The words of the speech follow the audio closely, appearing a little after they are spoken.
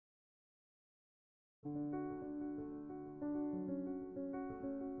Click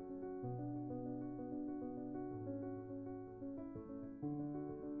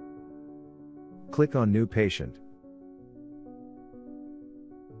on New Patient.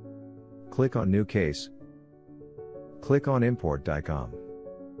 Click on New Case. Click on Import DICOM.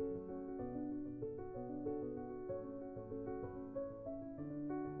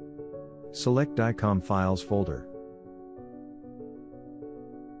 Select DICOM Files folder.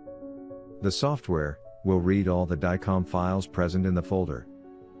 The software will read all the DICOM files present in the folder.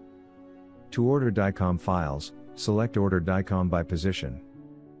 To order DICOM files, select Order DICOM by position.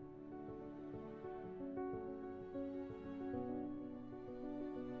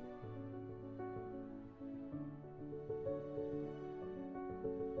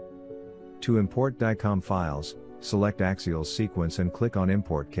 To import DICOM files, select Axial Sequence and click on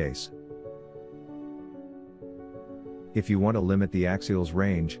Import Case. If you want to limit the axial's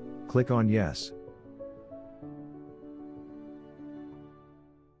range, click on Yes.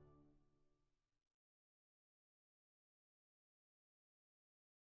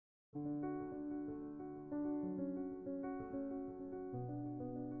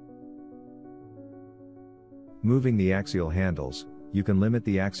 Moving the axial handles, you can limit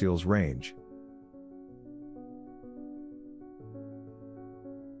the axial's range.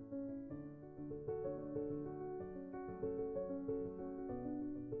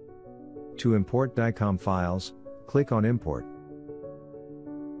 To import DICOM files, click on Import.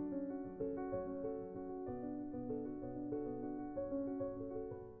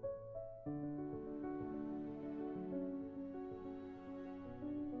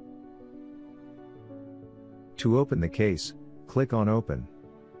 To open the case, click on Open.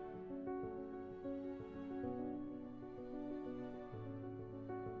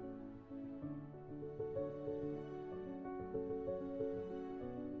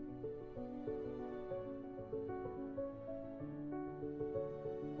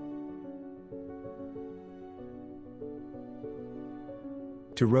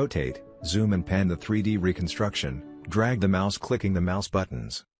 To rotate, zoom and pan the 3D reconstruction, drag the mouse clicking the mouse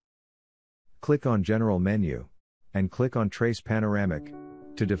buttons. Click on General menu, and click on Trace Panoramic,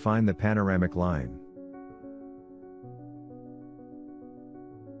 to define the panoramic line.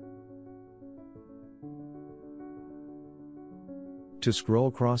 To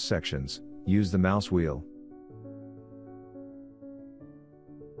scroll cross sections, use the mouse wheel.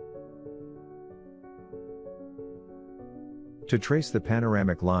 To trace the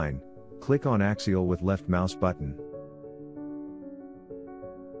panoramic line, click on Axial with left mouse button.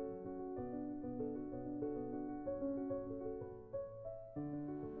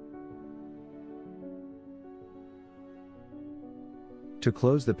 To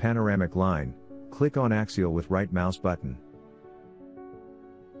close the panoramic line, click on Axial with right mouse button.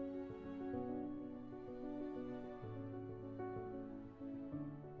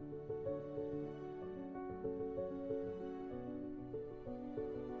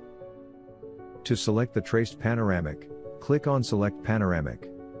 To select the traced panoramic, click on Select Panoramic.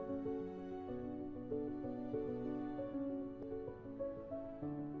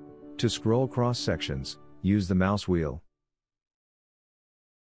 To scroll cross sections, use the mouse wheel.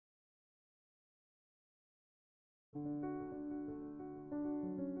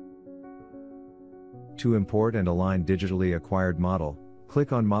 To import and align digitally acquired model,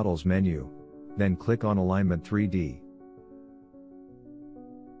 click on Models menu, then click on Alignment 3D.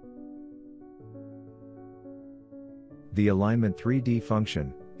 The Alignment 3D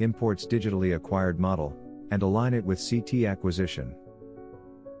function imports digitally acquired model and align it with CT acquisition.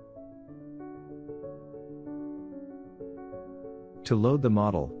 To load the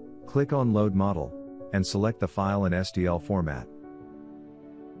model, click on Load Model and select the file in STL format.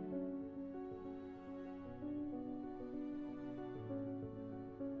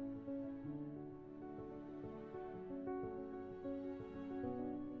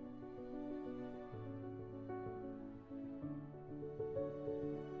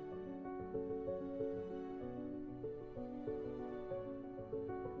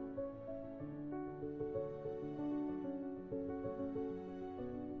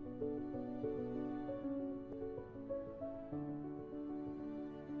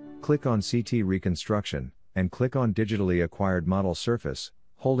 Click on CT Reconstruction, and click on Digitally Acquired Model Surface,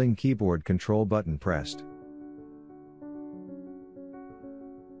 holding keyboard Control button pressed.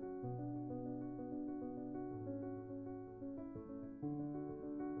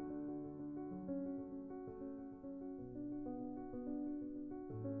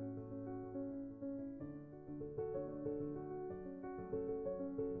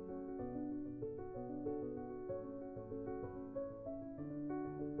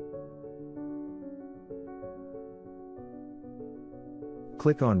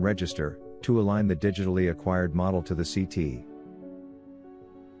 Click on Register, to align the digitally acquired model to the CT.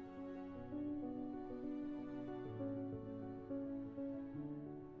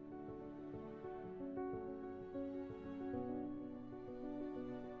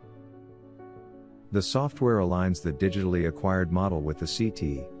 The software aligns the digitally acquired model with the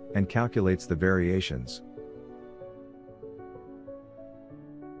CT, and calculates the variations.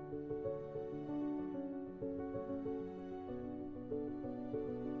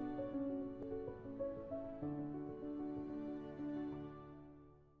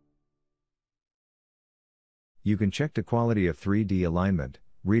 You can check the quality of 3D alignment,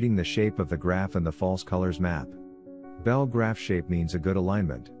 reading the shape of the graph and the false colors map. Bell graph shape means a good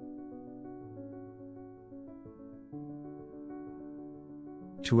alignment.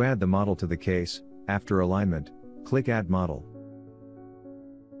 To add the model to the case, after alignment, click Add Model.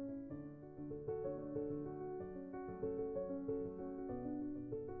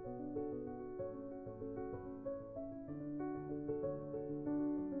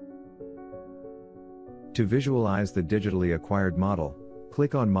 To visualize the digitally acquired model,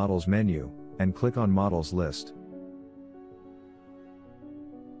 click on Models menu, and click on Models list.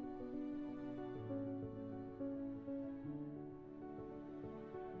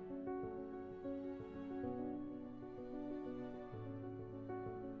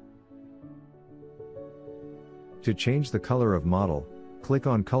 To change the color of model, click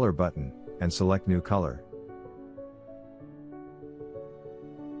on Color button, and select New Color.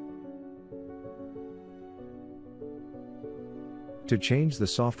 To change the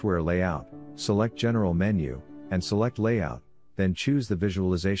software layout, select General menu, and select Layout, then choose the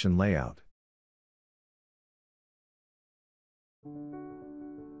visualization layout.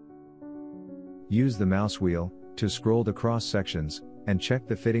 Use the mouse wheel to scroll the cross sections, and check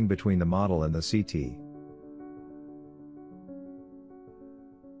the fitting between the model and the CT.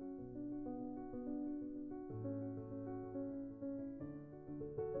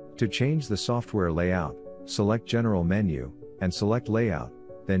 To change the software layout, select General menu, and select Layout,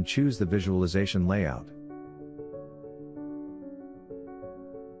 then choose the visualization layout.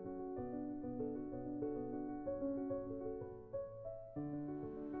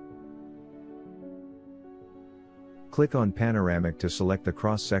 Click on Panoramic to select the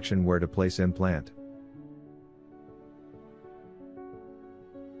cross-section where to place implant.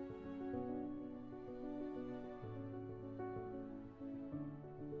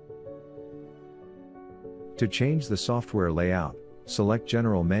 To change the software layout, select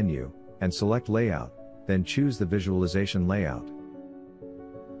General menu, and select Layout, then choose the visualization layout.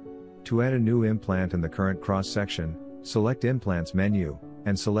 To add a new implant in the current cross-section, select Implants menu,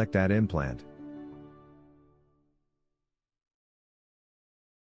 and select Add Implant.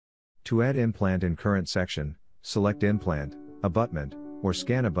 To add implant in current section, select Implant, Abutment, or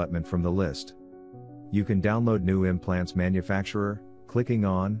Scan Abutment from the list. You can download new implants manufacturer, clicking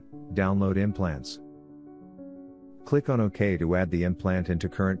on Download Implants. Click on OK to add the implant into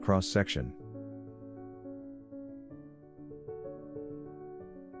current cross-section.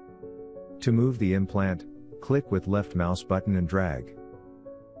 To move the implant, click with left mouse button and drag.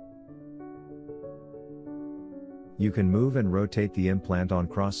 You can move and rotate the implant on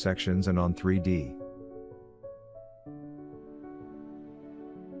cross-sections and on 3D.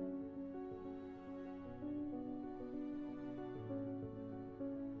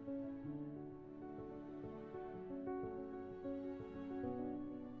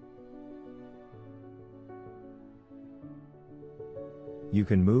 You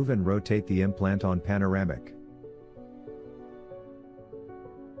can move and rotate the implant on panoramic.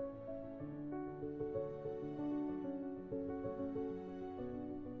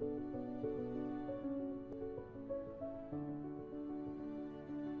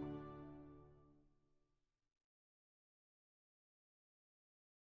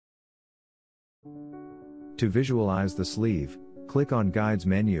 To visualize the sleeve, click on Guides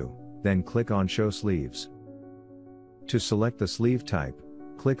menu, then click on Show Sleeves. To select the sleeve type,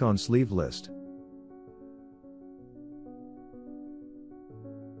 click on Sleeve List.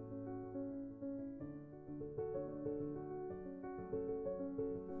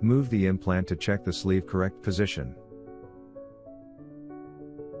 Move the implant to check the sleeve correct position.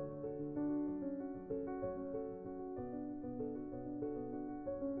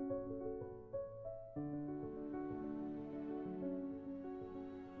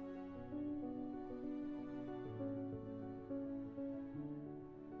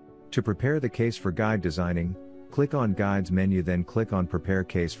 To prepare the case for guide designing, click on Guides menu, then click on Prepare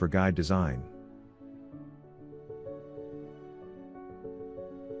Case for Guide Design.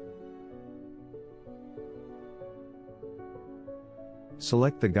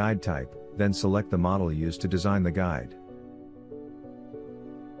 Select the guide type, then select the model used to design the guide.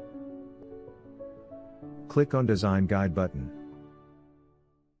 Click on Design Guide button.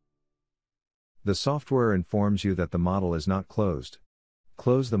 The software informs you that the model is not closed.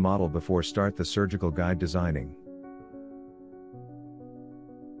 Close the model before start the surgical guide designing.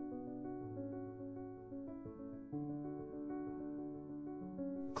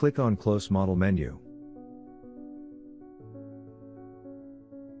 Click on Close Model menu.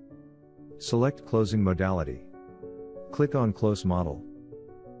 Select Closing Modality. Click on Close Model.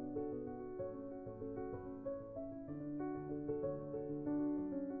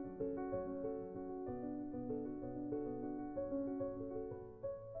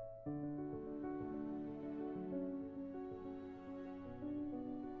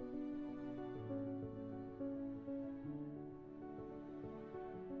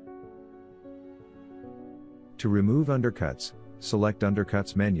 To remove undercuts, select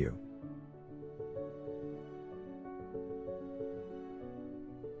Undercuts menu.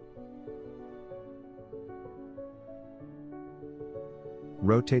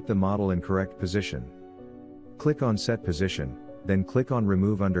 Rotate the model in correct position. Click on Set Position, then click on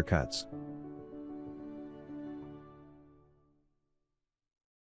Remove Undercuts.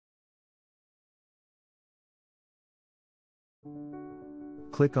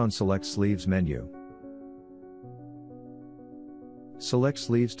 Click on Select Sleeves menu. Select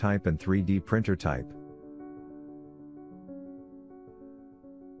Sleeves type and 3D printer type.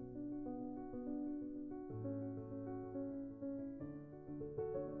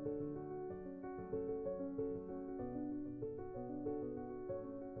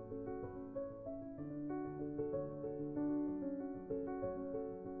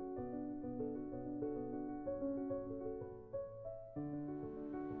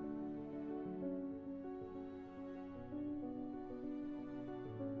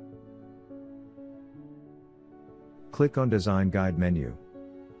 Click on Design Guide menu.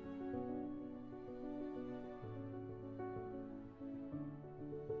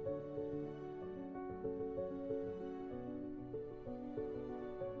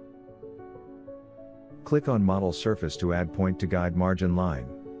 Click on Model Surface to add point to guide margin line.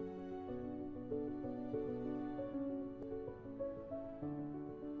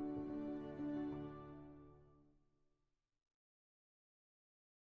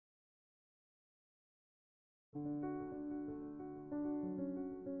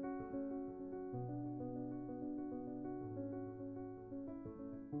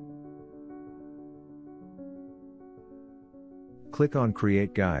 Click on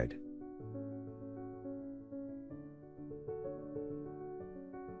Create Guide.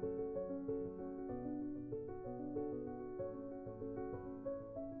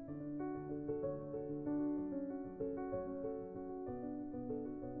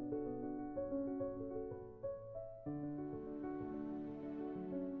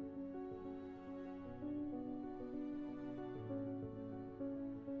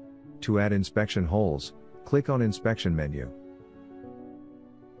 To add inspection holes, click on Inspection menu.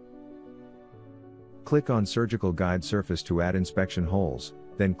 Click on Surgical Guide Surface to add inspection holes,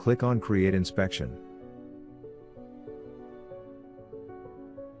 then click on Create Inspection.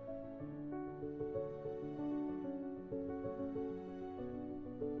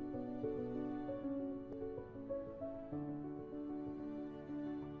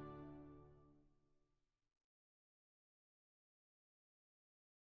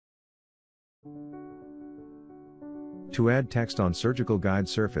 To add text on Surgical Guide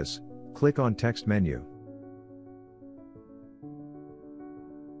Surface, click on Text menu.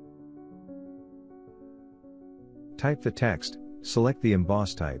 Type the text, select the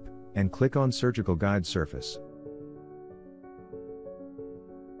Emboss type, and click on Surgical Guide Surface.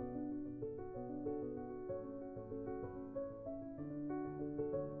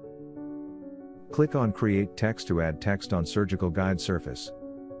 Click on Create Text to add text on Surgical Guide Surface.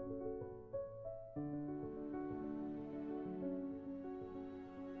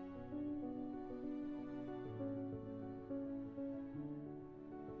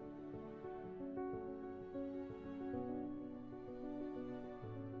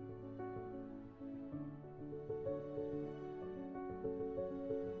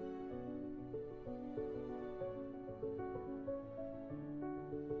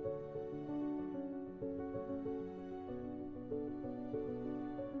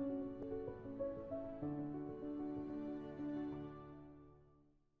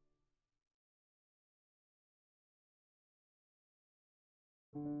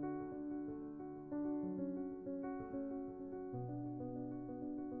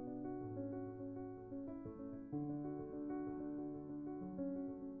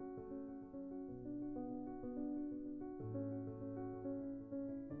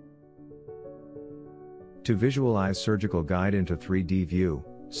 To visualize surgical guide into 3D view,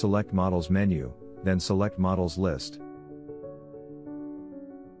 select Models menu, then select Models list.